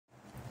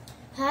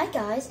Hi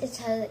guys, it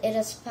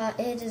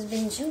has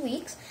been 2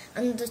 weeks,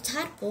 and the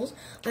tadpoles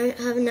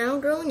have now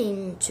grown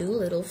into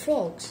little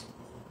frogs.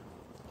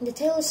 The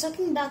tail is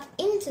sucking back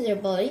into their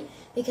body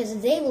because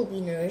they will be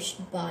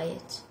nourished by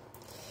it.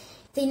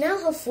 They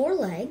now have 4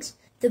 legs.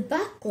 The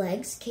back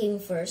legs came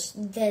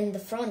first, then the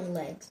front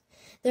legs.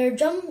 They're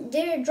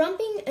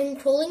jumping and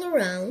crawling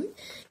around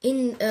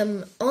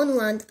on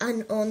land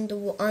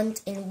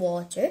and in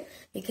water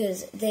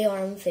because they are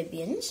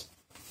amphibians.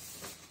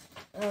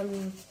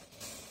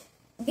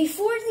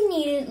 Before they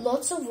needed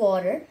lots of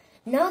water,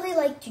 now they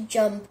like to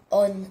jump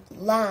on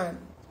land.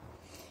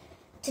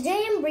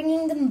 Today I'm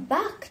bringing them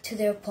back to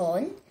their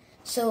pond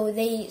so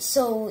they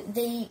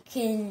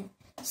can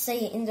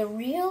stay in the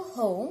real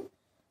home,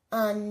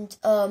 and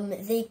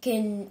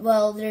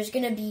there's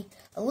going to be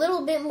a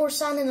little bit more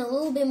sand and a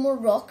little bit more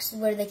rocks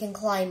where they can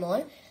climb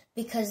on,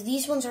 because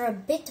these ones are a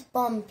bit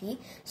bumpy,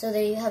 so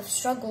they have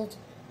struggled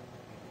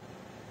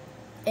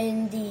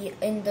in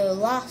the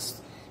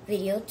last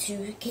video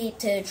to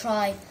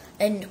try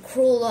and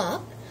crawl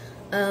up.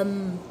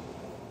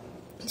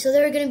 So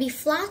they're going to be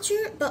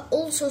flatter but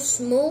also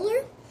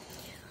smaller,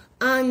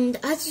 and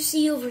as you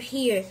see over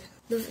here,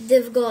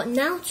 they've got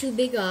now 2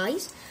 big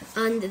eyes,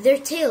 and their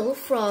tail,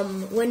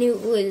 from when it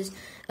was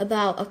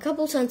about a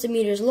couple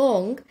centimeters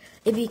long,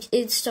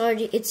 it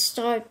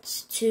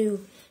starts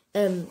to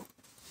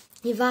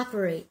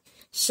evaporate.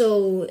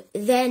 So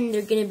then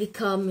they're going to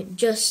become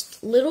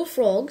just little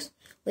frogs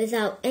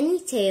without any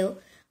tail.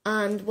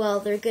 And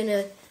they're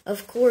gonna,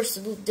 of course,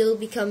 they'll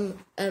become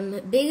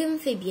big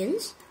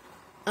amphibians,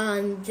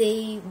 and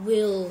they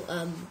will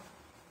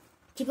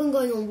keep on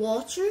going on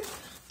water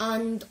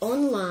and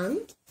on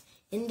land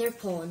in their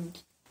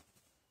pond.